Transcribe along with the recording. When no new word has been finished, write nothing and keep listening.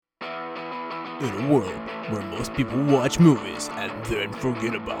In a world where most people watch movies and then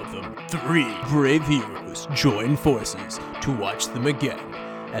forget about them, 3 brave heroes join forces to watch them again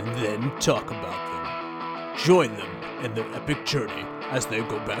and then talk about them. Join them in their epic journey as they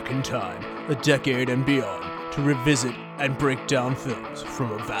go back in time, a decade and beyond, to revisit and break down films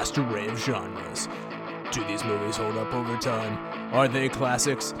from a vast array of genres. Do these movies hold up over time? Are they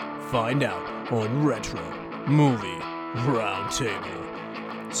classics? Find out on Retro Movie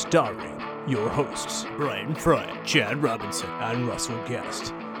Roundtable. Starring your hosts, Brian Fry, Chad Robinson, and Russell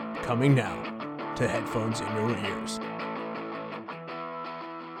Guest. Coming now to headphones in your ears.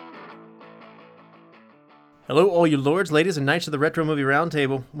 Hello, all you lords, ladies, and knights of the Retro Movie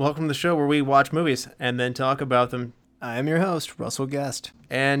Roundtable. Welcome to the show where we watch movies and then talk about them. I am your host, Russell Guest.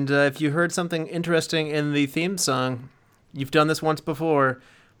 And if you heard something interesting in the theme song, you've done this once before,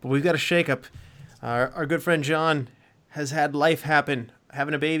 but we've got a shakeup. Our good friend John has had life happen.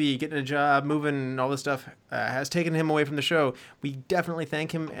 Having a baby, getting a job, moving, and all this stuff has taken him away from the show. We definitely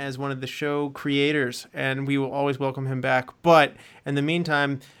thank him as one of the show creators, and we will always welcome him back. But in the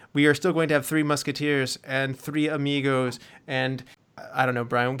meantime, we are still going to have 3 Musketeers and 3 Amigos, and I don't know,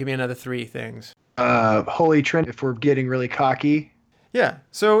 Brian, give me another 3 things. Holy Trinity, if we're getting really cocky. Yeah,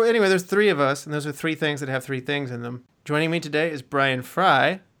 so anyway, there's 3 of us, and those are 3 things that have 3 things in them. Joining me today is Brian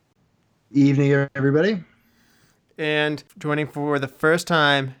Fry. Evening, everybody. And joining for the first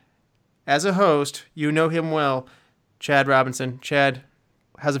time as a host, you know him well, Chad Robinson. Chad,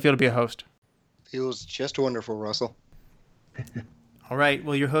 how's it feel to be a host? Feels just wonderful, Russell. All right.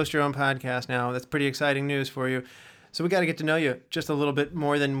 Well, you host your own podcast now. That's pretty exciting news for you. So we got to get to know you just a little bit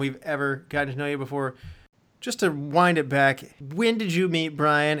more than we've ever gotten to know you before. Just to wind it back, when did you meet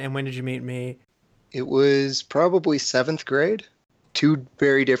Brian and when did you meet me? It was probably 7th grade. 2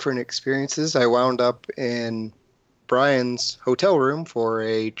 very different experiences. I wound up in Brian's hotel room for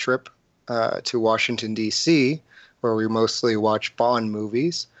a trip to Washington, D.C., where we mostly watch Bond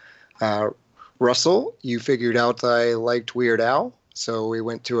movies. Russell, you figured out I liked Weird Al, so we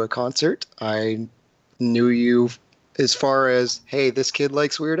went to a concert. I knew you as far as, hey, this kid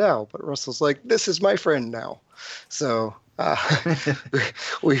likes Weird Al, but Russell's like, this is my friend now. So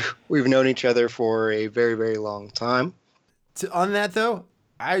we've known each other for a very, very long time. On that, though,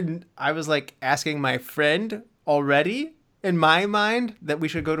 I was like asking my friend already in my mind that we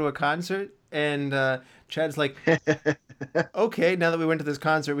should go to a concert, and Chad's like, okay, now that we went to this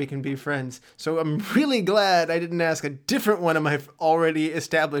concert, we can be friends. So I'm really glad I didn't ask a different one of my already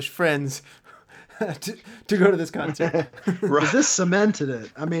established friends to go to this concert. This cemented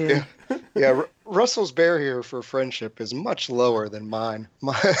it. I mean, yeah, Russell's barrier for friendship is much lower than mine.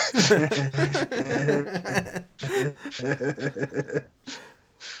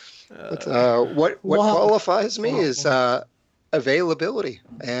 But, what qualifies me is availability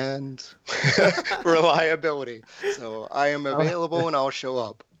and reliability. So I am available and I'll show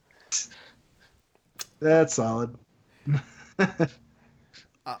up. That's solid.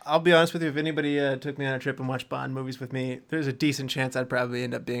 I'll be honest with you, if anybody took me on a trip and watched Bond movies with me, there's a decent chance I'd probably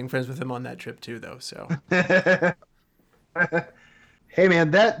end up being friends with him on that trip too, though. So. Hey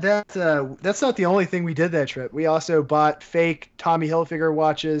man, that's not the only thing we did that trip. We also bought fake Tommy Hilfiger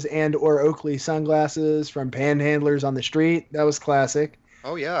watches and or Oakley sunglasses from panhandlers on the street. That was classic.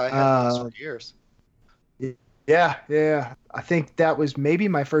 Oh yeah, I had those for years. Yeah. I think that was maybe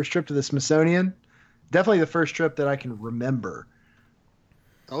my first trip to the Smithsonian. Definitely the first trip that I can remember.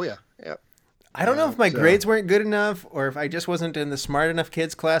 Oh yeah. I don't know if my grades weren't good enough or if I just wasn't in the smart enough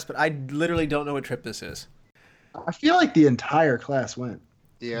kids class, but I literally don't know what trip this is. I feel like the entire class went.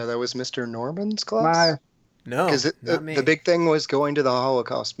 Yeah, that was Mr. Norman's class? No, because the big thing was going to the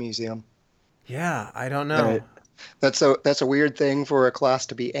Holocaust Museum. Yeah, I don't know. Right. That's a weird thing for a class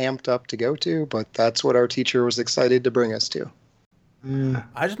to be amped up to go to, but that's what our teacher was excited to bring us to.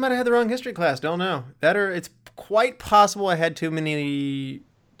 I just might have had the wrong history class. Don't know. That or it's quite possible I had too many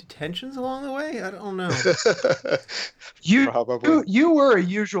detentions along the way. I don't know. You were a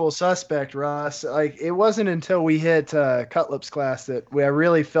usual suspect, Ross. Like it wasn't until we hit Cutlip's class that I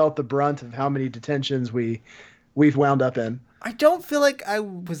really felt the brunt of how many detentions we've wound up in. I don't feel like I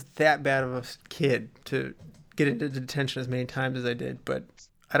was that bad of a kid to get into detention as many times as I did, but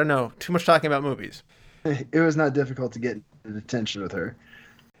I don't know. Too much talking about movies. It was not difficult to get into detention with her.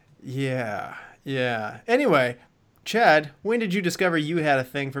 Yeah. Anyway, Chad, when did you discover you had a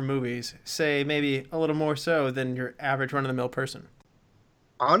thing for movies? Say maybe a little more so than your average run-of-the-mill person.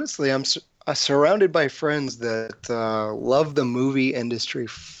 Honestly, I'm surrounded by friends that love the movie industry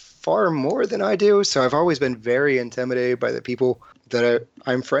far more than I do. So I've always been very intimidated by the people that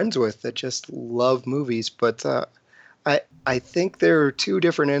I'm friends with that just love movies. But I think there are 2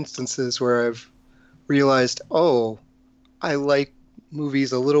 different instances where I've realized, oh, I like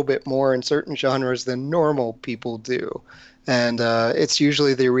movies a little bit more in certain genres than normal people do. And it's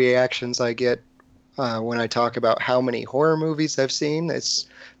usually the reactions I get when I talk about how many horror movies I've seen. It's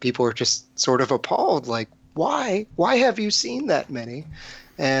people are just sort of appalled, like, why? Why have you seen that many?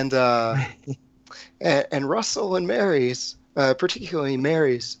 And and Russell and Mary's, particularly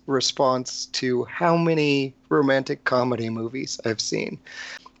Mary's response to how many romantic comedy movies I've seen.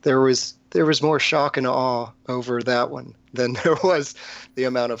 There was more shock and awe over that one than there was the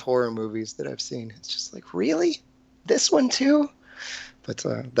amount of horror movies that I've seen. It's just like, really? This one too? But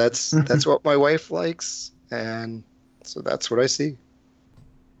that's what my wife likes, and so that's what I see.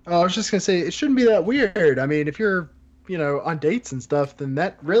 Oh, I was just gonna say it shouldn't be that weird. I mean, if you're, on dates and stuff, then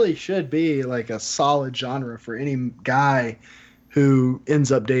that really should be like a solid genre for any guy who ends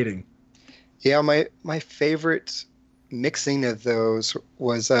up dating. Yeah, my favorite mixing of those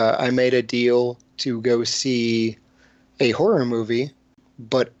was I made a deal to go see a horror movie,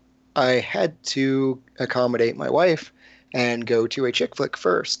 but I had to accommodate my wife and go to a chick flick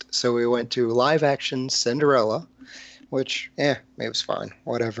first. So we went to live action Cinderella, which, it was fine,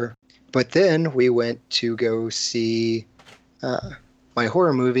 whatever. But then we went to go see my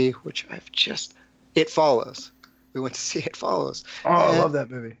horror movie, which It Follows. We went to see It Follows. Oh, I love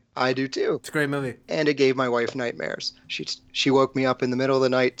that movie. I do too. It's a great movie. And it gave my wife nightmares. She woke me up in the middle of the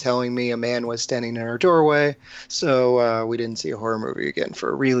night telling me a man was standing in her doorway. So we didn't see a horror movie again for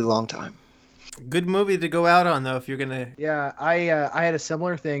a really long time. Good movie to go out on, though, if you're going to... Yeah, I had a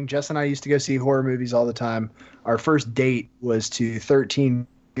similar thing. Jess and I used to go see horror movies all the time. Our first date was to 13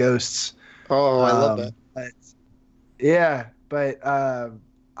 Ghosts. Oh, I love that. But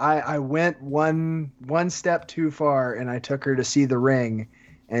I went one step too far, and I took her to see The Ring,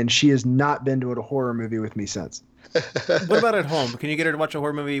 and she has not been to a horror movie with me since. What about at home? Can you get her to watch a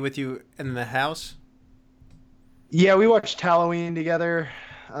horror movie with you in the house? Yeah, we watched Halloween together.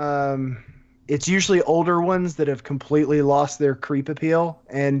 It's usually older ones that have completely lost their creep appeal.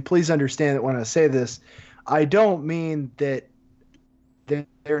 And please understand that when I say this, I don't mean that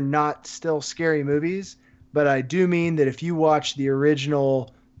they're not still scary movies, but I do mean that if you watch the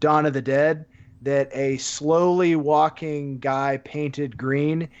original Dawn of the Dead, that a slowly walking guy painted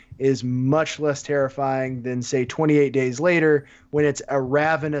green is much less terrifying than, say, 28 Days Later, when it's a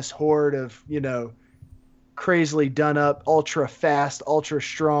ravenous horde of, crazily done up, ultra fast, ultra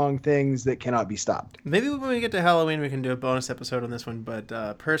strong things that cannot be stopped. Maybe when we get to Halloween, we can do a bonus episode on this one.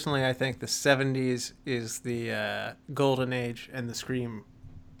 But personally, I think the 70s is the golden age and the Scream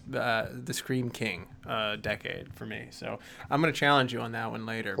King decade for me. So I'm going to challenge you on that one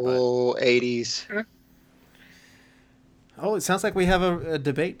later. Oh, 80s. Oh, it sounds like we have a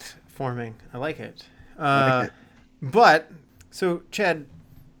debate forming. I like it. But, so Chad,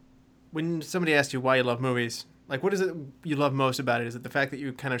 when somebody asks you why you love movies, like, what is it you love most about it? Is it the fact that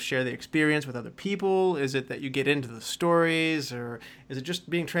you kind of share the experience with other people? Is it that you get into the stories? Or is it just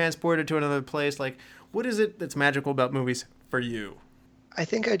being transported to another place? Like, what is it that's magical about movies for you? I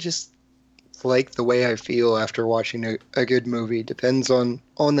think I just like the way I feel after watching a good movie. Depends on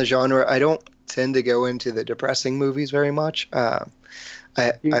the genre. I don't tend to go into the depressing movies very much. I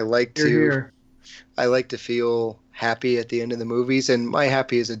like to feel happy at the end of the movies, and my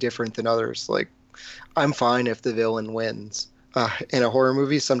happy is different than others. Like, I'm fine if the villain wins. In a horror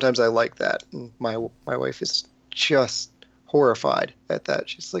movie, sometimes I like that. And my wife is just horrified at that.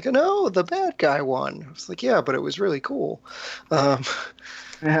 She's like, no, the bad guy won. I was like, yeah, but it was really cool. But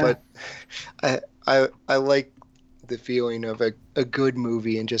I like the feeling of a good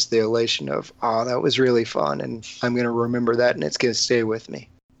movie and just the elation of, oh, that was really fun, and I'm going to remember that, and it's going to stay with me.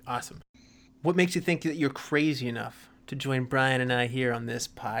 Awesome. What makes you think that you're crazy enough to join Brian and I here on this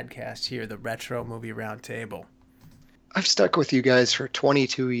podcast here, the Retro Movie Roundtable? I've stuck with you guys for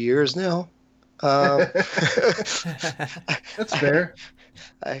 22 years now. That's fair.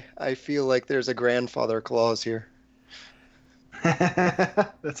 I feel like there's a grandfather clause here.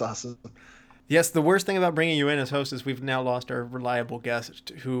 That's awesome. Yes, the worst thing about bringing you in as host is we've now lost our reliable guest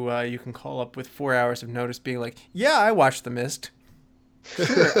who you can call up with 4 hours of notice being like, yeah, I watched The Mist.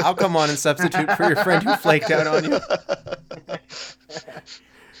 Sure, I'll come on and substitute for your friend who flaked out on you.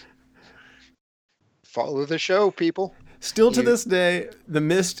 Follow the show, people. Still to this day, The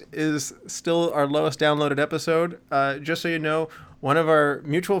Mist is still our lowest downloaded episode. Just so you know, one of our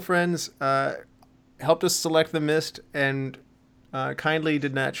mutual friends helped us select The Mist and kindly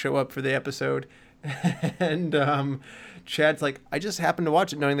did not show up for the episode. And Chad's like, I just happened to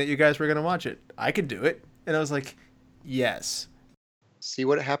watch it knowing that you guys were going to watch it. I could do it. And I was like, yes. See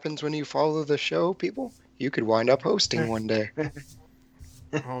what happens when you follow the show, people? You could wind up hosting one day.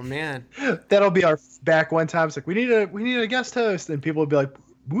 Oh man. That'll be our back one time. It's like we need a guest host, and people will be like,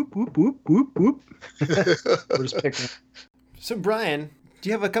 whoop whoop whoop whoop whoop. We're just picking. So Brian, do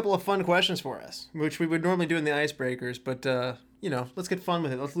you have a couple of fun questions for us, which we would normally do in the icebreakers, but let's get fun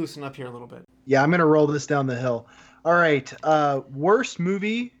with it. Let's loosen up here a little bit. Yeah, I'm gonna roll this down the hill. All right. Worst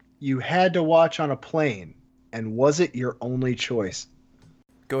movie you had to watch on a plane, and was it your only choice?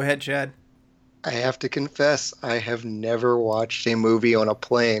 Go ahead, Chad. I have to confess, I have never watched a movie on a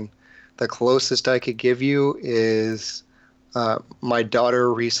plane. The closest I could give you is my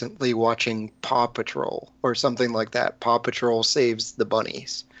daughter recently watching Paw Patrol or something like that. Paw Patrol Saves the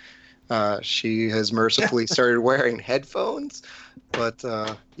Bunnies. She has mercifully started wearing headphones, but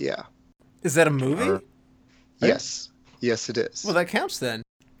yeah. Is that a movie? Yes. Yes, it is. Well, that counts then.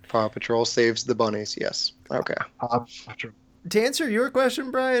 Paw Patrol Saves the Bunnies, yes. Okay. Paw Patrol. To answer your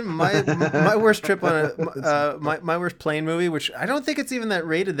question, Brian, my worst trip on my worst plane movie, which I don't think it's even that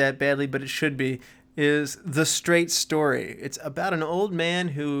rated that badly, but it should be, is The Straight Story. It's about an old man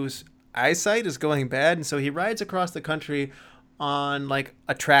whose eyesight is going bad, and so he rides across the country on like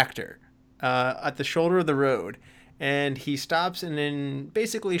a tractor at the shoulder of the road, and he stops and then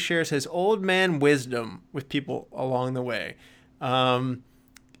basically shares his old man wisdom with people along the way.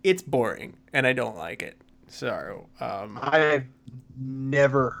 It's boring, and I don't like it. So, I've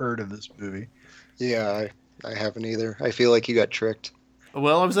never heard of this movie. Yeah, I haven't either. I feel like you got tricked.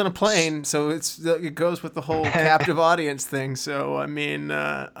 Well, I was on a plane, so it goes with the whole captive audience thing. So, I mean,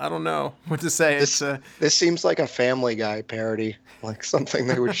 I don't know what to say. This seems like a Family Guy parody, like something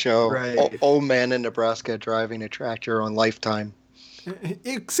they would show. Right. Old man in Nebraska driving a tractor on Lifetime.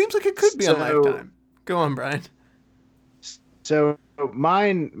 It seems like it could be on Lifetime. Go on, Brian. So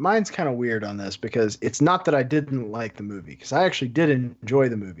mine's kind of weird on this because it's not that I didn't like the movie, because I actually did enjoy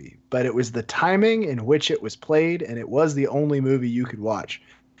the movie, but it was the timing in which it was played, and it was the only movie you could watch.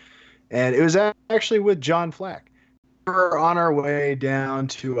 And it was actually with John Flack. We were on our way down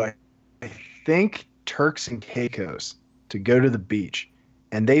to, I think, Turks and Caicos to go to the beach,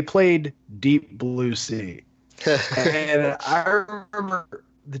 and they played Deep Blue Sea. And I remember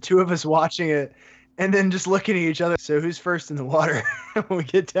the two of us watching it, and then just looking at each other. So who's first in the water when we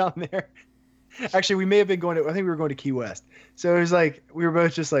get down there? Actually, we may have been I think we were going to Key West. So it was like, we were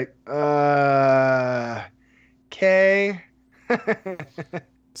both just like, okay.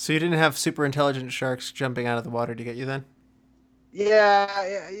 So you didn't have super intelligent sharks jumping out of the water to get you then? Yeah,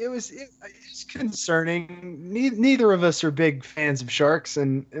 it was concerning. Neither of us are big fans of sharks,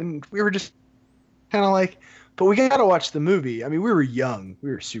 and we were just kind of like, but we got to watch the movie. I mean, we were young. We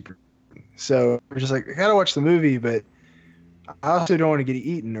were super. So we're just like, I gotta watch the movie, but I also don't want to get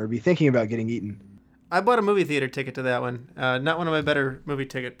eaten or be thinking about getting eaten. I bought a movie theater ticket to that one. Not one of my better movie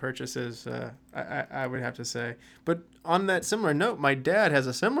ticket purchases, I would have to say. But on that similar note, my dad has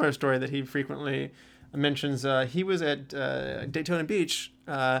a similar story that he frequently mentions. He was at Daytona Beach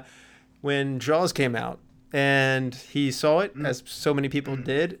when Jaws came out, and he saw it, as so many people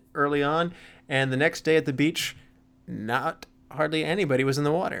did early on, and the next day at the beach, not hardly anybody was in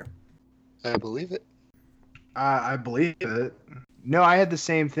the water. I believe it. I believe it. No, I had the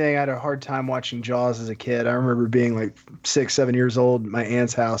same thing. I had a hard time watching Jaws as a kid. I remember being like 6, 7 years old at my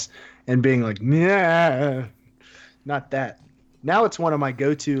aunt's house and being like, nah, not that. Now it's one of my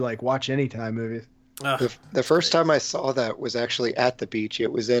go-to like watch anytime movies. The first time I saw that was actually at the beach.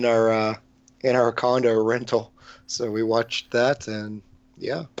 It was in our condo rental. So we watched that and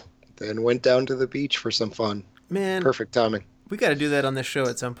then went down to the beach for some fun. Man, perfect timing. We got to do that on this show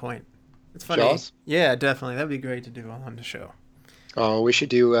at some point. It's funny. Jaws? Yeah, definitely. That'd be great to do on the show. Oh, we should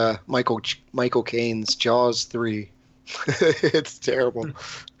do Michael Caine's Jaws 3. It's terrible.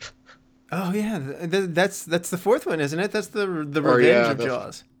 Oh yeah, that's the fourth one, isn't it? That's the Revenge of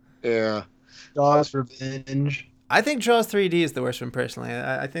Jaws. Yeah. Jaws Revenge. I think Jaws 3D is the worst one personally.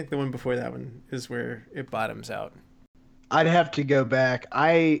 I think the one before that one is where it bottoms out. I'd have to go back.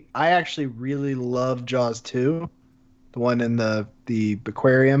 I actually really love Jaws 2. The one in the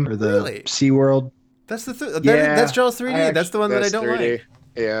aquarium or the SeaWorld. That's that's Jaws 3D. That's the one that I don't 3D. like.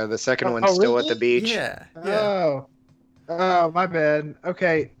 Yeah, the second one's still really? at the beach. Yeah. Oh, my bad.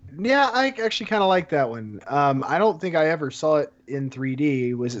 Okay. Yeah, I actually kind of like that one. I don't think I ever saw it in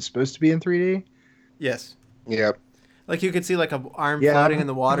 3D. Was it supposed to be in 3D? Yes. Yep. Like you could see like an arm floating in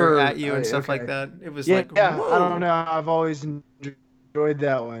the water at you and stuff like that. It was like, whoa. I don't know. I've always enjoyed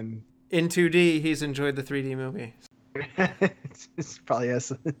that one. In 2D, he's enjoyed the 3D movie. It's probably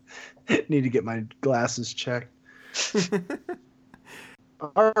has need to get my glasses checked.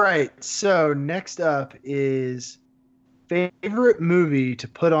 All right, so next up is favorite movie to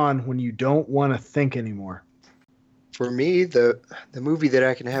put on when you don't want to think anymore. For me, the movie that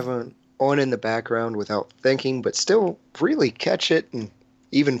I can have on in the background without thinking, but still really catch it and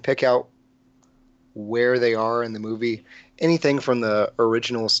even pick out where they are in the movie. Anything from the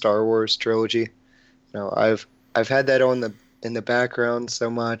original Star Wars trilogy. I've had that in the background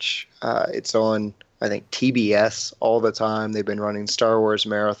so much. It's on, I think, TBS all the time. They've been running Star Wars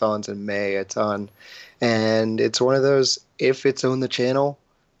marathons in May a ton, and it's one of those. If it's on the channel,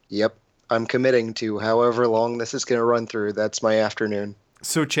 yep, I'm committing to however long this is going to run through. That's my afternoon.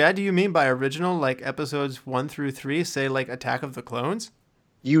 So, Chad, do you mean by original, like episodes 1 through 3, say like Attack of the Clones?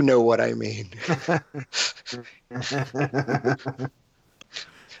 You know what I mean.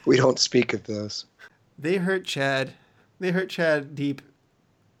 We don't speak of those. They hurt Chad. They hurt Chad deep.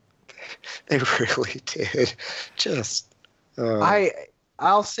 They really did. Just.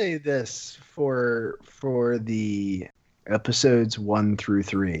 I'll say this for the episodes 1 through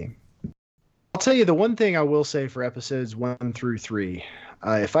 3. I'll tell you the one thing I will say for episodes 1 through 3.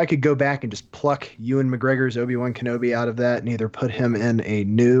 If I could go back and just pluck Ewan McGregor's Obi-Wan Kenobi out of that and either put him in a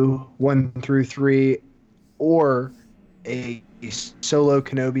new 1 through 3 or a solo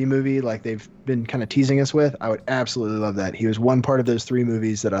Kenobi movie like they've been kind of teasing us with, I would absolutely love that. He was one part of those 3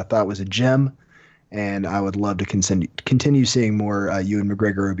 movies that I thought was a gem, and I would love to continue seeing more Ewan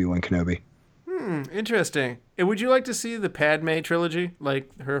McGregor Obi-Wan Kenobi. Interesting. And would you like to see the Padme trilogy, like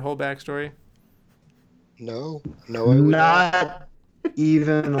her whole backstory? No, I would not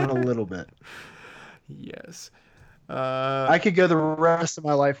even a little bit. Yes. I could go the rest of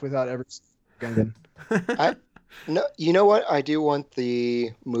my life without ever seeing Gungan. No, you know what? I do want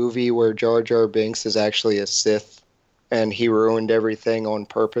the movie where Jar Jar Binks is actually a Sith, and he ruined everything on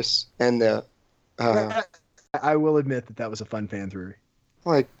purpose. And I will admit that was a fun fan theory.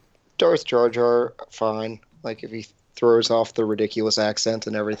 Like Darth Jar Jar, fine. Like if he throws off the ridiculous accent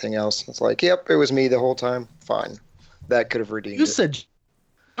and everything else, it's like, yep, it was me the whole time. Fine, that could have redeemed you it. You said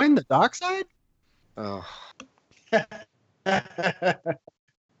join the dark side? Oh.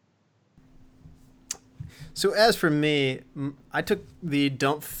 So as for me, I took the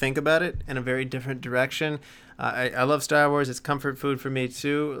don't think about it in a very different direction. I love Star Wars. It's comfort food for me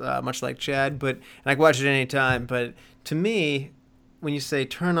too, much like Chad, and I can watch it any time. But to me, when you say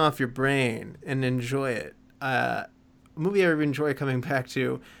turn off your brain and enjoy it, a movie I enjoy coming back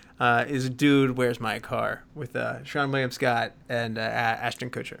to is Dude, Where's My Car? With Sean William Scott and Ashton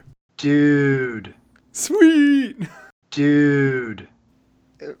Kutcher. Dude. Sweet! Dude.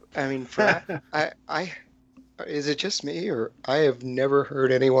 I mean, I is it just me, or I have never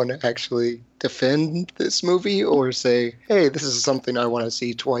heard anyone actually defend this movie or say, hey, this is something I want to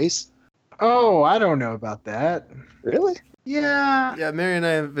see twice? Oh, I don't know about that. Really? Yeah. Yeah, Mary and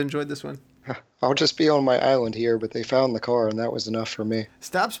I have enjoyed this one. I'll just be on my island here, but they found the car, and that was enough for me.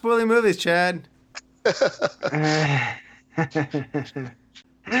 Stop spoiling movies, Chad.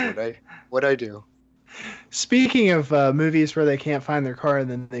 What I do. Speaking of movies where they can't find their car and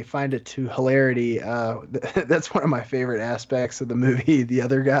then they find it to hilarity, that's one of my favorite aspects of the movie, The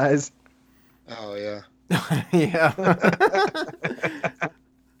Other Guys. Oh, yeah. Yeah.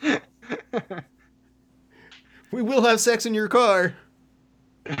 We will have sex in your car.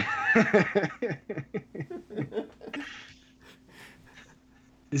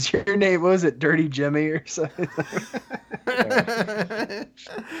 Is your name, what was it, Dirty Jimmy or something?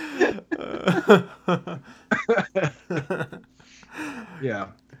 Yeah.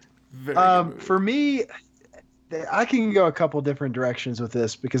 For me, I can go a couple different directions with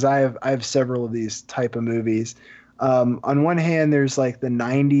this because I have several of these type of movies. On one hand, there's like the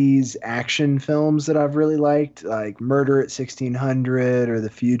 90s action films that I've really liked, like Murder at 1600 or The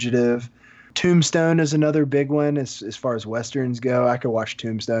Fugitive. Tombstone is another big one as far as Westerns go. I could watch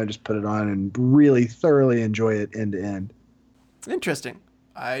Tombstone, just put it on and really thoroughly enjoy it end to end. Interesting.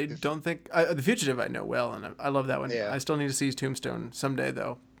 I don't think... The Fugitive I know well, and I love that one. Yeah. I still need to see Tombstone someday,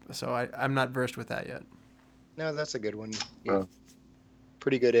 though, so I'm not versed with that yet. No, that's a good one. Yeah.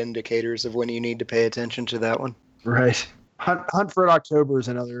 Pretty good indicators of when you need to pay attention to that one. Right. Hunt for Red October is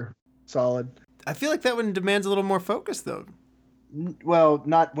another solid. I feel like that one demands a little more focus, though. Well,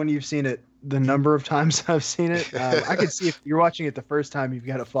 not when you've seen it the number of times I've seen it. I could see if you're watching it the first time, you've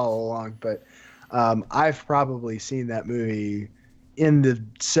got to follow along. But I've probably seen that movie in the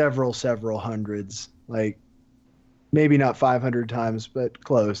several hundreds, like maybe not 500 times, but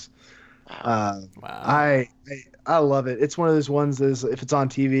close. Wow. I love it. It's one of those ones that if it's on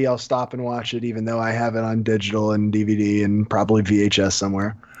TV, I'll stop and watch it, even though I have it on digital and DVD and probably VHS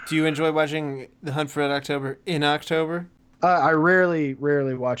somewhere. Do you enjoy watching The Hunt for Red October in October? I rarely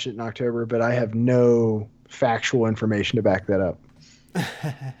watch it in October, but I have no factual information to back that up.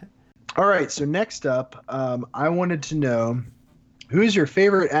 All right, so next up, I wanted to know who is your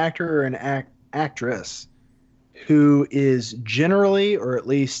favorite actor or an actress who is generally, or at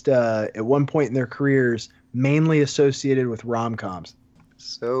least at one point in their careers, mainly associated with rom-coms?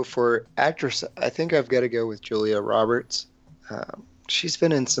 So for actress, I think I've got to go with Julia Roberts. She's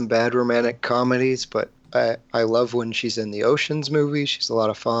been in some bad romantic comedies, but I love when she's in the Ocean's movie. She's a lot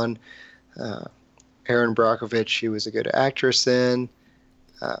of fun. Erin Brockovich, she was a good actress in.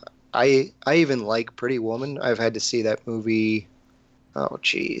 I even like Pretty Woman. I've had to see that movie, oh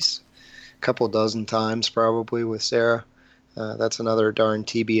geez, a couple dozen times probably with Sarah. That's another darn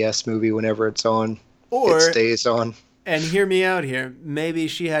TBS movie whenever it's on. Or, it stays on. And hear me out here, maybe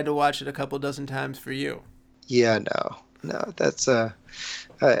she had to watch it a couple dozen times for you. Yeah, no, that's I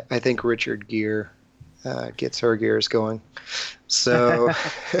think Richard Gere gets her gears going. So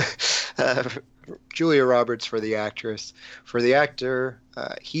Julia Roberts for the actress. For the actor,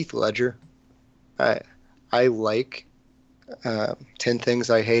 Heath Ledger. I like 10 Things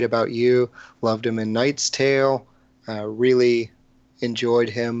I Hate About You. Loved him in Knight's Tale. Really enjoyed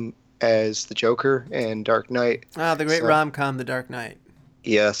him as the Joker in Dark Knight. Ah, the great rom-com, The Dark Knight.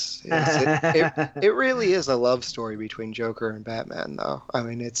 Yes. It really is a love story between Joker and Batman, though. I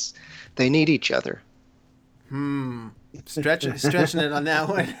mean, they need each other. Stretching it on that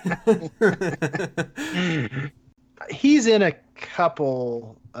one. He's in a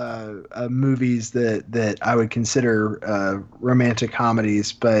couple movies that I would consider romantic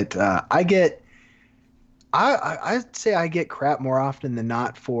comedies, but I'd say I get crap more often than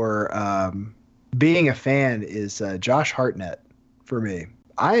not for being a fan is Josh Hartnett for me.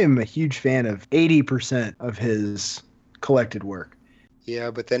 I am a huge fan of 80% of his collected work.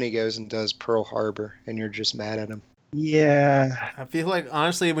 Yeah, but then he goes and does Pearl Harbor, and you're just mad at him. Yeah. I feel like,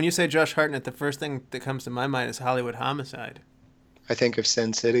 honestly, when you say Josh Hartnett, the first thing that comes to my mind is Hollywood Homicide. I think of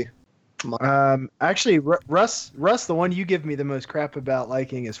Sin City. Actually, Russ, the one you give me the most crap about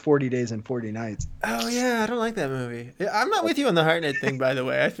liking is 40 Days and 40 Nights. Oh, yeah, I don't like that movie. I'm not with you on the Hartnett thing, by the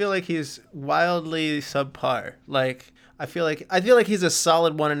way. I feel like he's wildly subpar. Like, I feel like he's a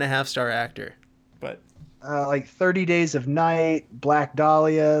solid 1.5-star actor, but... like 30 Days of Night, Black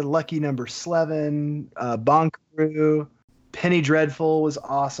Dahlia, Lucky Number 11, Bonkaroo, Penny Dreadful was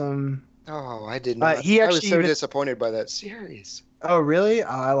awesome. Oh, I did not. I was so disappointed by that series. Oh, really?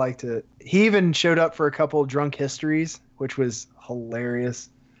 I liked it. He even showed up for a couple Drunk Histories, which was hilarious.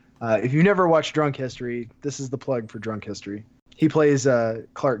 If you've never watched Drunk History, this is the plug for Drunk History. He plays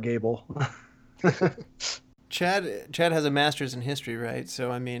Clark Gable. Chad has a master's in history, right?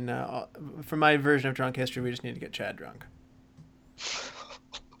 So, I mean, for my version of Drunk History, we just need to get Chad drunk.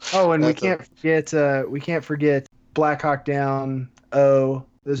 Oh, and we can't forget Black Hawk Down. Oh,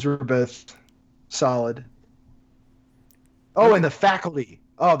 those were both solid. Oh, and The Faculty.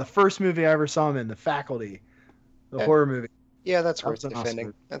 Oh, the first movie I ever saw him in, The Faculty, the horror movie. Yeah, that's worth defending.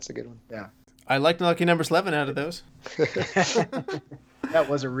 Awesome. That's a good one. Yeah. I liked Lucky Number 11 out of those. That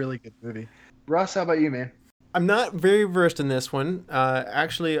was a really good movie. Russ, how about you, man? I'm not very versed in this one.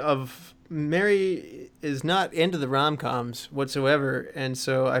 Actually, Mary is not into the rom-coms whatsoever, and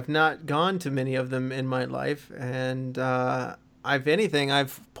so I've not gone to many of them in my life. And if anything,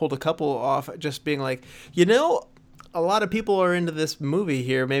 I've pulled a couple off, just being like, a lot of people are into this movie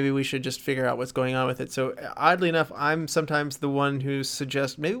here. Maybe we should just figure out what's going on with it. So oddly enough, I'm sometimes the one who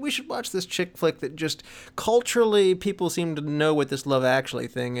suggests maybe we should watch this chick flick that just culturally people seem to know what this Love Actually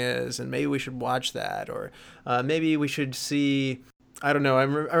thing is, and maybe we should watch that. Or maybe we should see, I don't know. I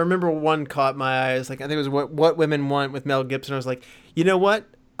remember one caught my eyes. Like, I think it was What Women Want with Mel Gibson. I was like, you know what?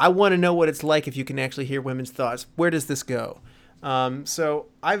 I want to know what it's like if you can actually hear women's thoughts. Where does this go? So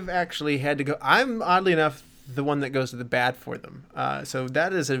I've actually had to go. I'm oddly enough the one that goes to the bat for them. So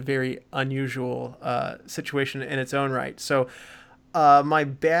that is a very unusual situation in its own right. So my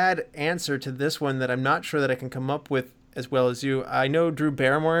bad answer to this one that I'm not sure that I can come up with as well as you. I know Drew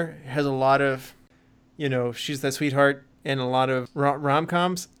Barrymore has a lot of, she's that sweetheart in a lot of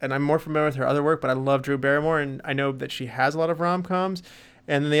rom-coms, and I'm more familiar with her other work, but I love Drew Barrymore, and I know that she has a lot of rom-coms.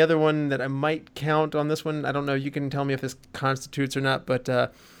 And then the other one that I might count on this one, I don't know, you can tell me if this constitutes or not, but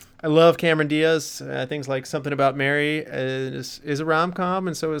I love Cameron Diaz. Things like Something About Mary is a rom-com,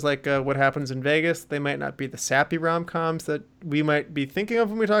 and so is like What Happens in Vegas. They might not be the sappy rom-coms that we might be thinking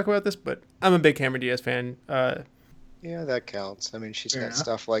of when we talk about this, but I'm a big Cameron Diaz fan. Yeah, that counts. I mean, she's got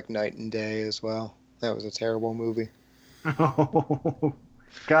stuff like Night and Day as well. That was a terrible movie. Oh,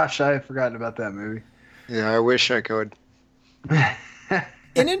 gosh, I had forgotten about that movie. Yeah, I wish I could.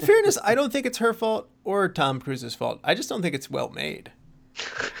 And in fairness, I don't think it's her fault or Tom Cruise's fault. I just don't think it's well made.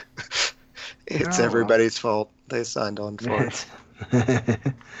 It's everybody's fault. They signed on for it.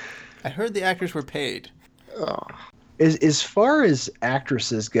 I heard the actors were paid. Oh, As far as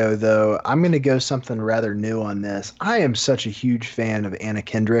actresses go, though, I'm going to go something rather new on this. I am such a huge fan of Anna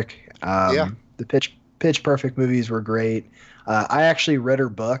Kendrick. Yeah. The Pitch Perfect movies were great. I actually read her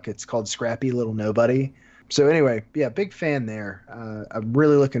book. It's called Scrappy Little Nobody. So anyway, yeah, big fan there. I'm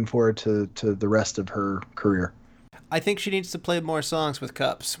really looking forward to the rest of her career. I think she needs to play more songs with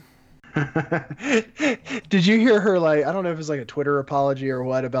Cups. Did you hear her, like, I don't know if it was like a Twitter apology or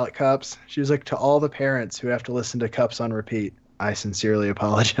what about Cups? She was like, to all the parents who have to listen to Cups on repeat, I sincerely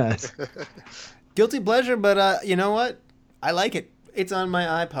apologize. Guilty pleasure, but you know what? I like it. It's on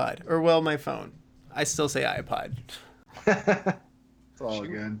my iPod, or well, my phone. I still say iPod. It's all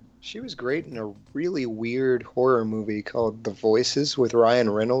good. she was great in a really weird horror movie called The Voices with Ryan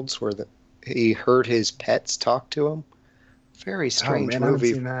Reynolds, where he heard his pets talk to him. Very strange I haven't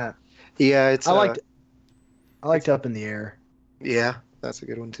movie. seen that. Yeah, it's. I liked Up in the Air. Yeah, that's a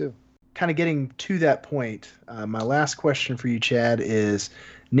good one too. Kind of getting to that point, my last question for you, Chad, is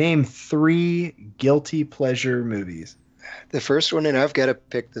name 3 guilty pleasure movies. The first one, and I've got to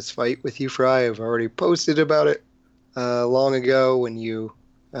pick this fight with you, Fry. I've already posted about it long ago when you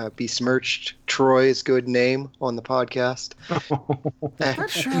besmirched Troy's good name on the podcast. I'm not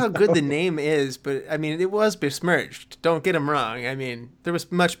sure how good the name is, but I mean, it was besmirched. Don't get him wrong. I mean, there was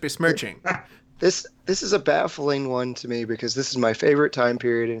much besmirching. This is a baffling one to me because this is my favorite time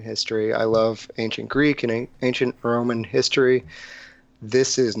period in history. I love ancient Greek and ancient Roman history.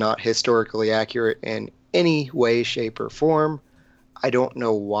 This is not historically accurate in any way, shape, or form. I don't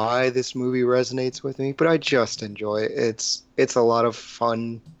know why this movie resonates with me, but I just enjoy it. It's a lot of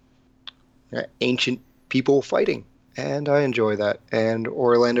fun, ancient people fighting, and I enjoy that. And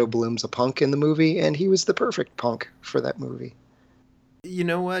Orlando Bloom's a punk in the movie, and he was the perfect punk for that movie. You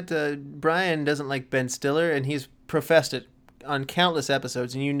know what? Brian doesn't like Ben Stiller, and he's professed it on countless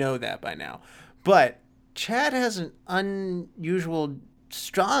episodes, and you know that by now. But Chad has an unusual,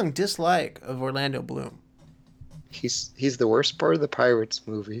 strong dislike of Orlando Bloom. He's the worst part of the Pirates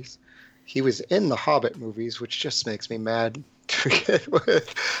movies. He was in the Hobbit movies, which just makes me mad to begin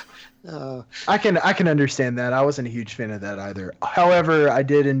with. I can understand that. I wasn't a huge fan of that either. However, I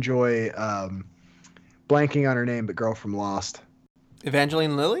did enjoy blanking on her name, but Girl from Lost.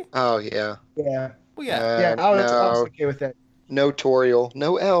 Evangeline Lilly? Oh, yeah. Yeah. Well, yeah. Yeah, I was okay with that. No Toriel,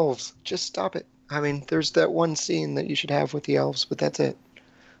 no elves. Just stop it. I mean, there's that one scene that you should have with the elves, but that's it.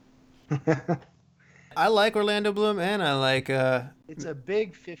 I like Orlando Bloom, and I like... It's a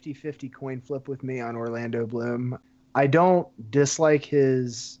big 50-50 coin flip with me on Orlando Bloom. I don't dislike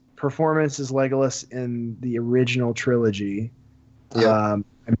his performance as Legolas in the original trilogy. Yeah. I'm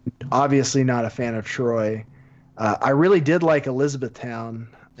obviously not a fan of Troy. I really did like Elizabethtown.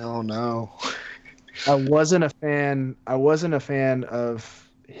 Oh, no. I wasn't a fan of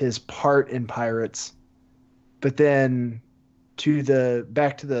his part in Pirates. But then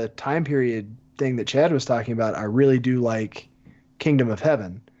back to the time period thing that Chad was talking about, I really do like Kingdom of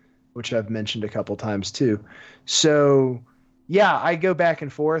Heaven, which I've mentioned a couple times too. So yeah, I go back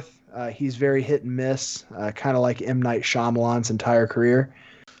and forth. He's very hit and miss, kind of like M. Night Shyamalan's entire career.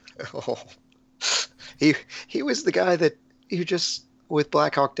 Oh. He was the guy that you just, with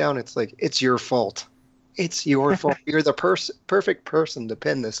Black Hawk Down, it's like, it's your fault. It's your fault. You're the perfect person to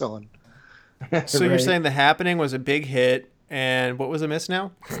pin this on. So you're saying The Happening was a big hit, and what was a miss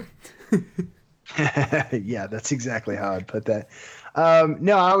now? Yeah, that's exactly how I'd put that.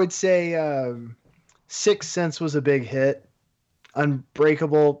 No, I would say Sixth Sense was a big hit.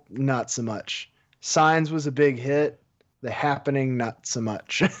 Unbreakable, not so much. Signs was a big hit. The Happening, not so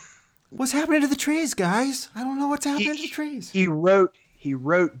much. What's happening to the trees, guys? I don't know what's happening to the trees. He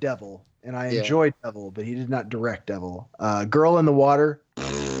wrote Devil, and I enjoyed Devil, but he did not direct Devil. Girl in the Water.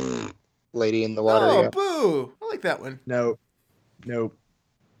 Lady in the Water. Oh, yeah. boo! I like that one. Nope.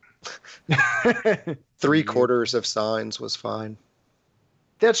 3/4 of Signs was fine.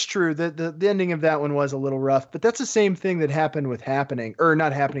 That's true. The ending of that one was a little rough, but that's the same thing that happened with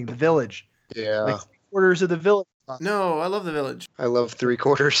The Village. Yeah. Like 3/4 of The Village. No, I love The Village. I love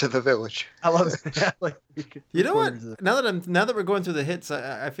 3/4 of The Village. I love that. Like, You know what? 3/4 Now that we're going through the hits,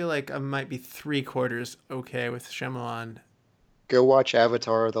 I feel like I might be 3/4 okay with Shyamalan. Go watch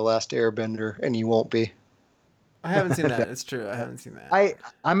Avatar: The Last Airbender, and you won't be. I haven't seen that. It's true. I haven't seen that.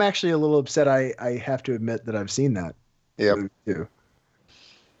 I'm actually a little upset. I have to admit that I've seen that. Yep. movie too.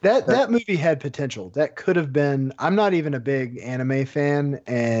 That movie had potential. That could have been. I'm not even a big anime fan,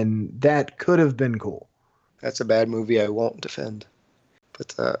 and that could have been cool. That's a bad movie I won't defend.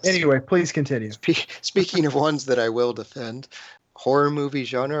 But Anyway, please continue. Speaking of ones that I will defend, horror movie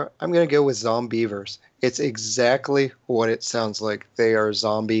genre, I'm going to go with Zombievers. It's exactly what it sounds like. They are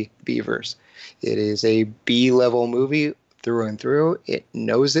zombie beavers. It is a B-level movie through and through. It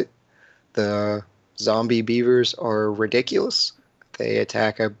knows it. The zombie beavers are ridiculous. They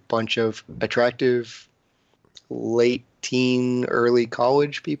attack a bunch of attractive late teen, early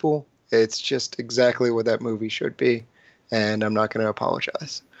college people. It's just exactly what that movie should be, and I'm not going to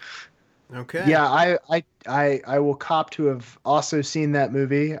apologize. Okay. Yeah, I will cop to have also seen that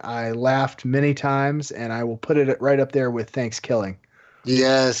movie. I laughed many times, and I will put it right up there with Thanksgiving.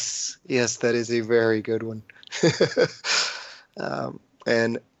 Yes, that is a very good one.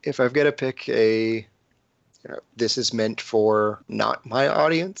 And if I've got to pick this is meant for not my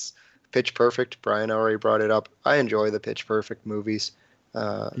audience, Pitch Perfect. Brian already brought it up. I enjoy the Pitch Perfect movies.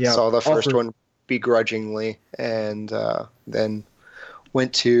 Saw the first one begrudgingly, and then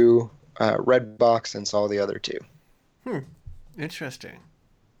went to Redbox and saw the other two. Interesting.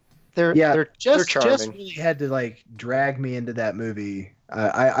 They're Jess charming. really had to like drag me into that movie.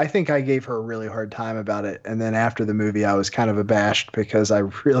 I think I gave her a really hard time about it, and then after the movie, I was kind of abashed because I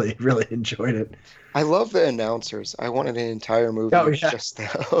really, really enjoyed it. I love the announcers. I wanted an entire movie just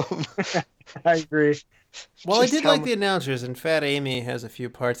them. I agree. Well, I did like the announcers, and Fat Amy has a few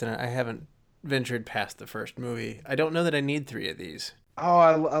parts in it. I haven't ventured past the first movie. I don't know that I need 3 of these. Oh,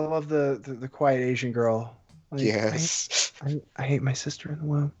 I love the quiet Asian girl. Like, yes. I hate my sister in the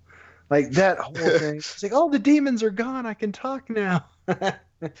womb. Like that whole thing. It's like, oh, the demons are gone. I can talk now.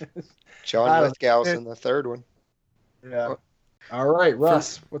 John Lithgow's in the third one. Yeah. All right,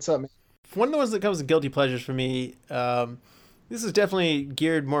 Russ, what's up, man? One of the ones that comes with guilty pleasures for me, this is definitely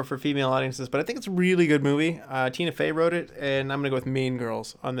geared more for female audiences, but I think it's a really good movie. Tina Fey wrote it, and I'm going to go with Mean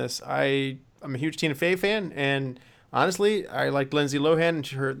Girls on this. I'm a huge Tina Fey fan, and honestly, I liked Lindsay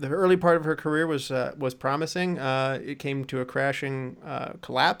Lohan. The early part of her career was promising. It came to a crashing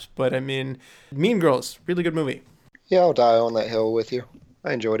collapse, but I mean, Mean Girls, really good movie. Yeah, I'll die on that hill with you.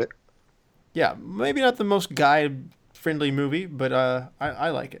 I enjoyed it. Yeah, maybe not the most guy-friendly movie, but I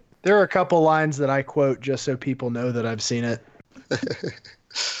like it. There are a couple lines that I quote just so people know that I've seen it.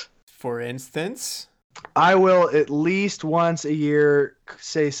 For instance? I will at least once a year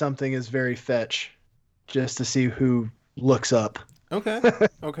say something is very fetch, just to see who looks up. Okay.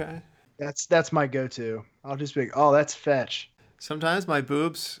 Okay. That's my go-to. I'll just be like, oh, that's fetch. Sometimes my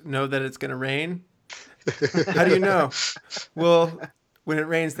boobs know that it's going to rain. How do you know? Well, when it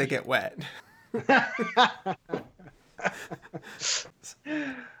rains, they get wet.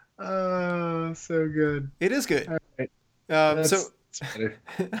 Oh, so good. It is good. All right. I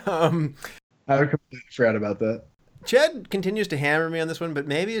completely forgot about that. Chad continues to hammer me on this one, but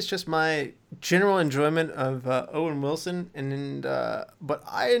maybe it's just my general enjoyment of Owen Wilson, but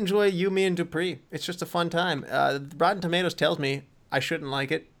I enjoy You, Me, and Dupree. It's just a fun time. Rotten Tomatoes tells me I shouldn't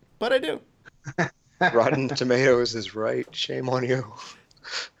like it, but I do. Rotten Tomatoes is right. Shame on you.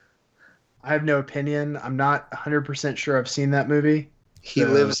 I have no opinion. I'm not 100% sure I've seen that movie. He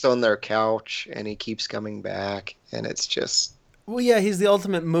lives on their couch, and he keeps coming back, and it's just... Well, yeah, he's the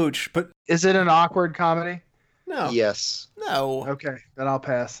ultimate mooch, but... Is it an awkward comedy? No. Yes. No. Okay, then I'll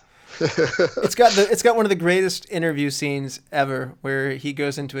pass. It's got one of the greatest interview scenes ever, where he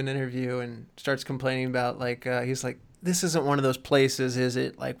goes into an interview and starts complaining about, like, he's like, this isn't one of those places, is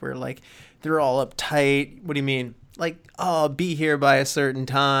it? Like, where, like, they're all uptight. What do you mean? Like, oh, be here by a certain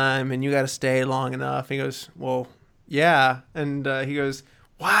time, and you got to stay long enough. He goes, well... Yeah, and he goes,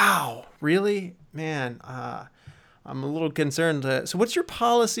 wow, really? Man, I'm a little concerned. So what's your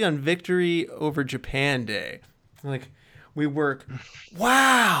policy on Victory over Japan Day? Like, we work,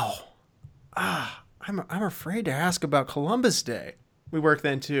 wow. I'm afraid to ask about Columbus Day. We work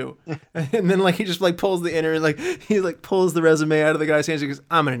then too. And then like he just like pulls the inner, like he like pulls the resume out of the guy's hands. He goes,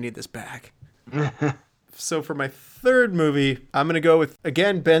 I'm going to need this back. So for my third movie, I'm going to go with,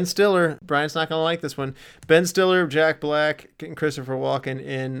 again, Ben Stiller. Brian's not going to like this one. Ben Stiller, Jack Black, and Christopher Walken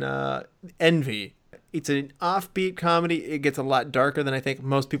in Envy. It's an offbeat comedy. It gets a lot darker than I think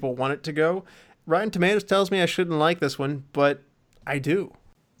most people want it to go. Rotten Tomatoes tells me I shouldn't like this one, but I do.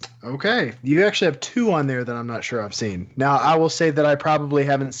 Okay. You actually have 2 on there that I'm not sure I've seen. Now, I will say that I probably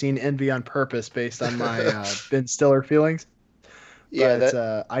haven't seen Envy on purpose based on my Ben Stiller feelings. Yeah,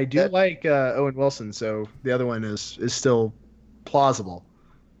 but I do like Owen Wilson, so the other one is still plausible.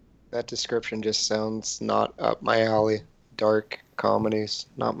 That description just sounds not up my alley. Dark comedies,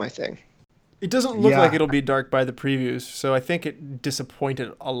 not my thing. It doesn't look like it'll be dark by the previews, so I think it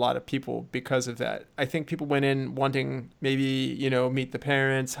disappointed a lot of people because of that. I think people went in wanting maybe, Meet the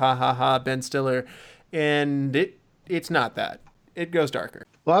Parents, ha ha ha, Ben Stiller, and it's not that. It goes darker.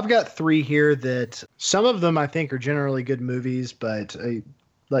 Well, I've got three here that some of them I think are generally good movies, but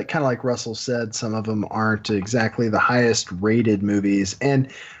like kind of like Russell said, some of them aren't exactly the highest rated movies.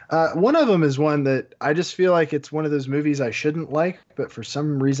 And one of them is one that I just feel like it's one of those movies I shouldn't like, but for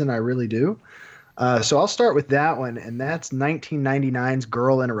some reason I really do. So I'll start with that one, and that's 1999's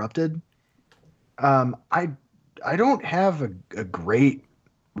Girl Interrupted. I don't have a great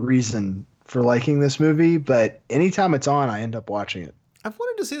reason for liking this movie, but anytime it's on, I end up watching it. I've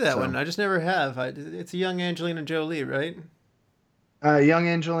wanted to see that one. I just never have. It's a young Angelina Jolie, right? Young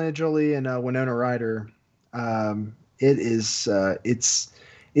Angelina Jolie and Winona Ryder. It is.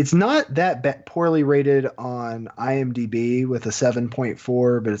 It's not that poorly rated on IMDb with a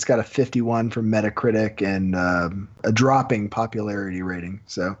 7.4, but it's got a 51 from Metacritic and a dropping popularity rating.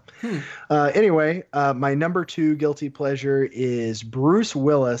 So, anyway, my number 2 guilty pleasure is Bruce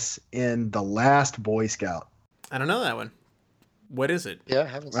Willis in The Last Boy Scout. I don't know that one. What is it? Yeah, I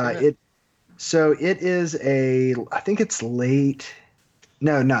haven't seen it. So it is I think it's early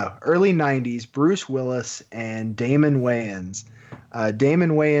 90s, Bruce Willis and Damon Wayans.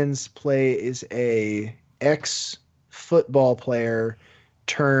 Damon Wayans is a ex-football player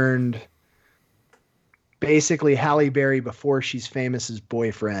turned basically Halle Berry before she's famous's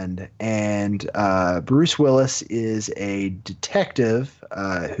boyfriend. And Bruce Willis is a detective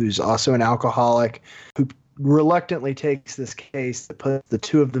who's also an alcoholic who reluctantly takes this case that puts the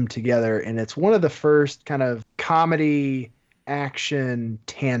two of them together. And it's one of the first kind of comedy action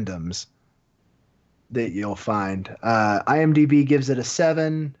tandems that you'll find. IMDb gives it a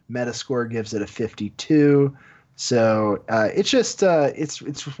 7. Metascore gives it a 52. So it's just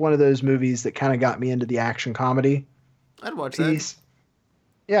it's one of those movies that kind of got me into the action comedy. I'd watch piece. That.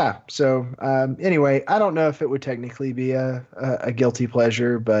 Yeah. So anyway, I don't know if it would technically be a guilty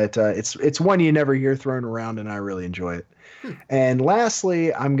pleasure, but it's one you never hear thrown around, and I really enjoy it. And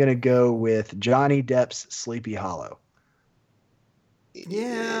lastly, I'm gonna go with Johnny Depp's Sleepy Hollow.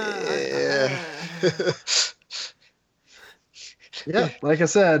 Yeah. Yeah, like I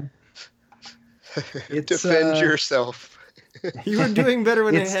said, defend yourself. You were doing better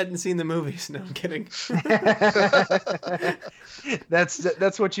when I hadn't seen the movies. No, I'm kidding.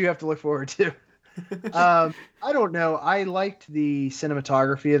 That's what you have to look forward to. I don't know. I liked the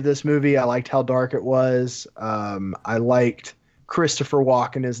cinematography of this movie. I liked how dark it was. I liked Christopher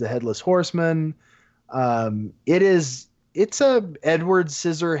Walken as the Headless Horseman. It's a Edward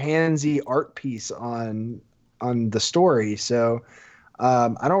Scissorhandsy art piece on the story. So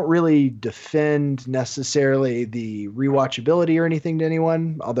I don't really defend necessarily the rewatchability or anything to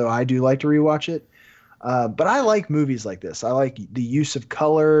anyone, although I do like to rewatch it. But I like movies like this. I like the use of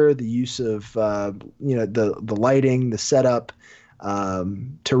color, the use of the lighting, the setup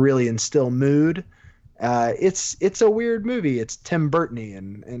to really instill mood. It's a weird movie. It's Tim Burton-y,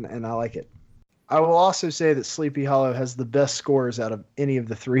 and I like it. I will also say that Sleepy Hollow has the best scores out of any of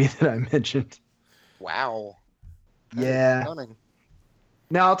the three that I mentioned. Wow. Yeah.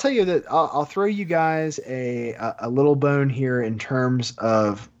 Now I'll tell you that I'll throw you guys a little bone here in terms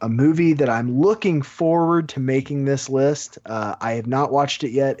of a movie that I'm looking forward to making this list. I have not watched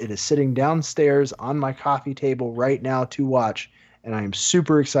it yet. It is sitting downstairs on my coffee table right now to watch, and I am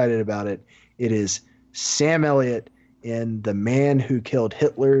super excited about it. It is Sam Elliott in The Man Who Killed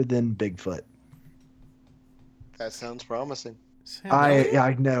Hitler, Then Bigfoot. That sounds promising.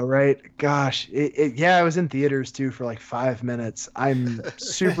 I know, right? Gosh, it was in theaters too for like 5 minutes. I'm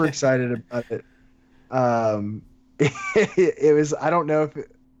super excited about it. It was. I don't know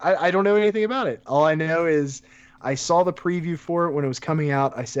I don't know anything about it. All I know is I saw the preview for it when it was coming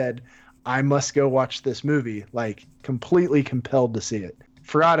out. I said I must go watch this movie. Like completely compelled to see it.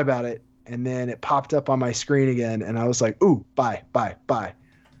 Forgot about it, and then it popped up on my screen again, and I was like, "Ooh, buy."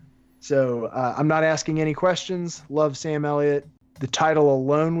 So I'm not asking any questions. Love Sam Elliott. The title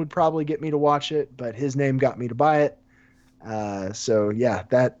alone would probably get me to watch it, but his name got me to buy it. So yeah,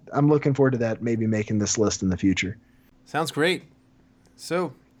 that I'm looking forward to that. Maybe making this list in the future. Sounds great.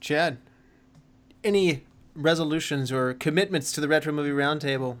 So, Chad, any resolutions or commitments to the Retro Movie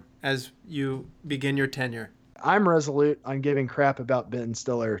Roundtable as you begin your tenure? I'm resolute on giving crap about Ben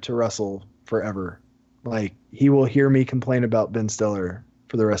Stiller to Russell forever. Like he will hear me complain about Ben Stiller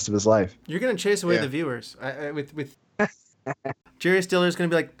for the rest of his life. You're gonna chase away the viewers with Jerry Stiller's gonna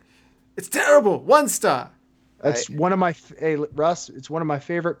be like, "It's terrible, 1 star." That's one of my Russ. It's one of my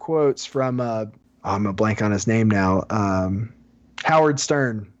favorite quotes from. I'm a blank on his name now. Howard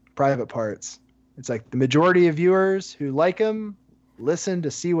Stern, Private Parts. It's like the majority of viewers who like him listen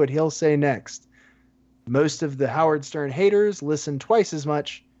to see what he'll say next. Most of the Howard Stern haters listen twice as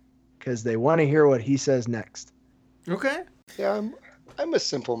much because they want to hear what he says next. Okay. Yeah, I'm a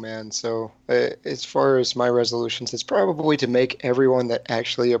simple man, so as far as my resolutions, it's probably to make everyone that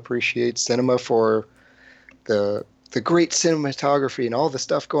actually appreciates cinema for the great cinematography and all the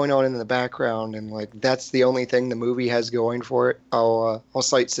stuff going on in the background, and like that's the only thing the movie has going for it. I'll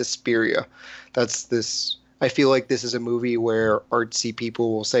cite Suspiria. That's this. I feel like this is a movie where artsy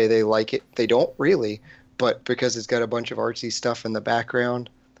people will say they like it. They don't really, but because it's got a bunch of artsy stuff in the background,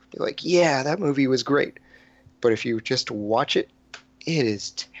 they'll be like, yeah, that movie was great. But if you just watch it, it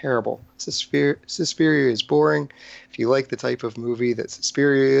is terrible. Suspiria is boring. If you like the type of movie that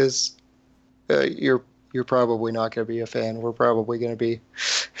Suspiria is, you're probably not going to be a fan. We're probably going to be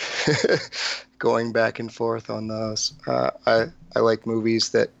going back and forth on those. I like movies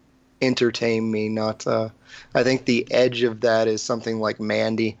that entertain me, not. I think the edge of that is something like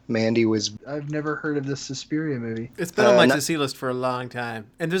Mandy. Mandy was. I've never heard of this Suspiria movie. It's been on my to-see list for a long time.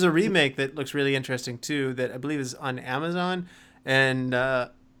 And there's a remake that looks really interesting, too, that I believe is on Amazon. And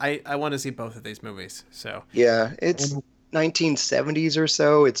I want to see both of these movies. So yeah, it's 1970s or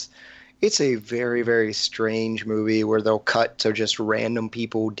so. It's a very, very strange movie where they'll cut to just random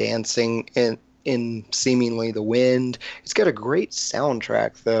people dancing in seemingly the wind. It's got a great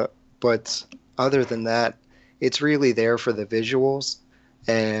soundtrack, but other than that, it's really there for the visuals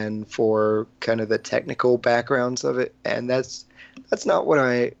and for kind of the technical backgrounds of it. And that's not what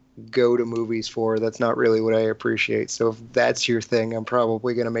I go to movies for. That's not really what I appreciate. So if that's your thing, I'm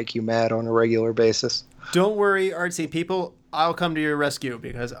probably going to make you mad on a regular basis. Don't worry, artsy people. I'll come to your rescue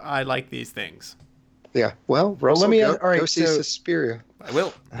because I like these things. Yeah. Well, Russell, let me go see Suspiria. I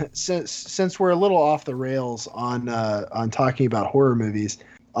will. Since we're a little off the rails on talking about horror movies,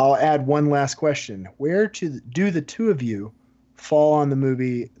 I'll add one last question. Where do the two of you fall on the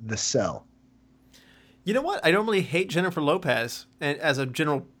movie The Cell? You know what? I don't really hate Jennifer Lopez as a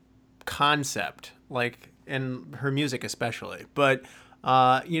general concept, like in her music especially. But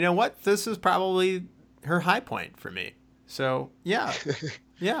you know what? This is probably her high point for me. So yeah,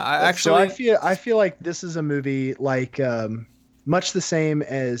 I feel like this is a movie like much the same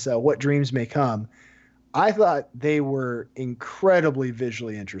as What Dreams May Come. I thought they were incredibly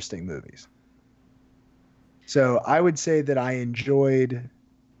visually interesting movies. So I would say that I enjoyed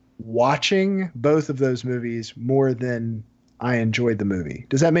watching both of those movies more than I enjoyed the movie.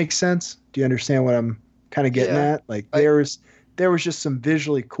 Does that make sense? Do you understand what I'm kind of getting at? Like there was just some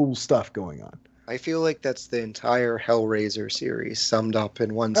visually cool stuff going on. I feel like that's the entire Hellraiser series summed up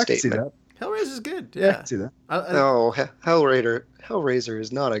in one statement. Hellraiser is good. Yeah, I can see that. No, Hellraiser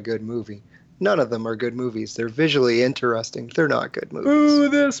is not a good movie. None of them are good movies. They're visually interesting. They're not good movies. Boo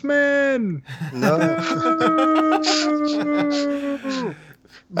this man! No.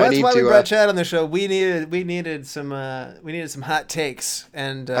 That's why we brought Chad on the show. We needed some hot takes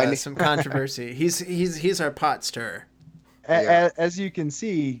and some controversy. He's our pot stirrer. As you can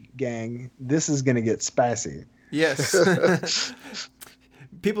see, gang, this is going to get spicy. Yes.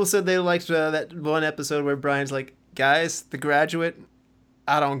 People said they liked that one episode where Brian's like, guys, The Graduate,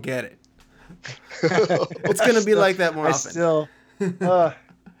 I don't get it. It's going to be like that more often.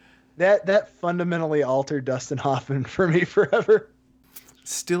 That fundamentally altered Dustin Hoffman for me forever.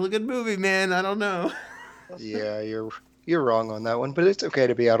 Still a good movie, man. I don't know. Yeah, you're wrong on that one, but it's okay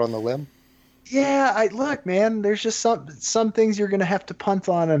to be out on the limb. Yeah, look, man. There's just some things you're gonna have to punt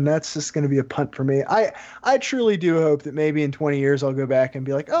on, and that's just gonna be a punt for me. I truly do hope that maybe in 20 years I'll go back and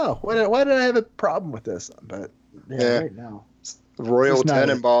be like, oh, why did I have a problem with this? But right now, Royal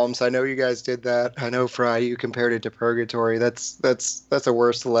Tenenbaums. I know you guys did that. I know Fry, you compared it to Purgatory. That's a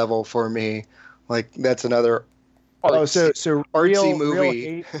worse level for me. Like that's another. So artsy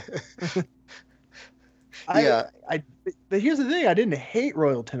movie. Yeah. But here's the thing: I didn't hate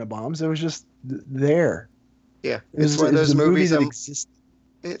Royal Tenenbaums. It was just there. Yeah, it's one of those movies that exist.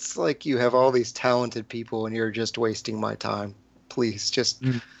 It's like you have all these talented people, and you're just wasting my time. Please, just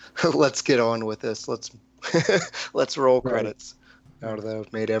let's get on with this. Let's roll credits. Now that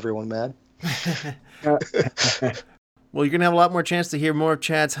I've made everyone mad. Well, you're going to have a lot more chance to hear more of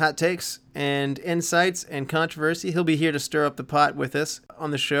Chad's hot takes and insights and controversy. He'll be here to stir up the pot with us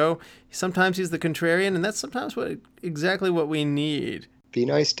on the show. Sometimes he's the contrarian, and that's sometimes exactly what we need. Be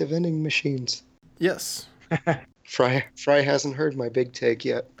nice to vending machines. Yes. Fry hasn't heard my big take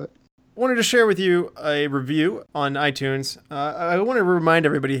yet, but wanted to share with you a review on iTunes. I want to remind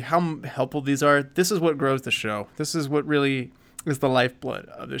everybody how helpful these are. This is what grows the show. This is what really is the lifeblood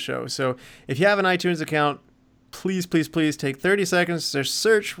of the show. So if you have an iTunes account, please take 30 seconds to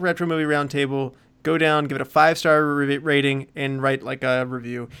search Retro Movie Roundtable, go down, give it a 5-star rating, and write like a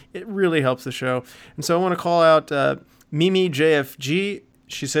review. It really helps the show. And so I want to call out Mimi JFG.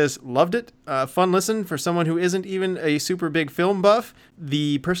 She says, loved it. Fun listen for someone who isn't even a super big film buff.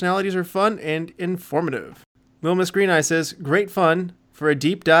 The personalities are fun and informative. Little Miss Green Eye says, great fun for a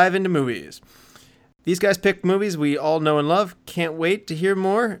deep dive into movies. These guys picked movies we all know and love. Can't wait to hear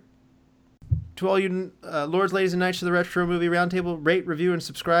more. To all you lords, ladies, and knights of the Retro Movie Roundtable, rate, review, and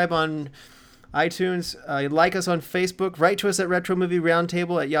subscribe on iTunes. Like us on Facebook. Write to us at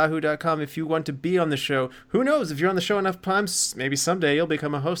retromovieroundtable@yahoo.com if you want to be on the show. Who knows? If you're on the show enough times, maybe someday you'll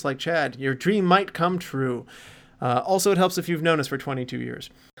become a host like Chad. Your dream might come true. Also, it helps if you've known us for 22 years.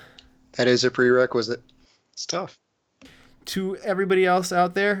 That is a prerequisite. It's tough. To everybody else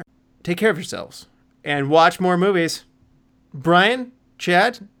out there, take care of yourselves and watch more movies. Brian,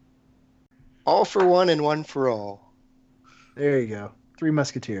 Chad? All for one and one for all. There you go. Three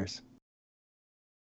Musketeers.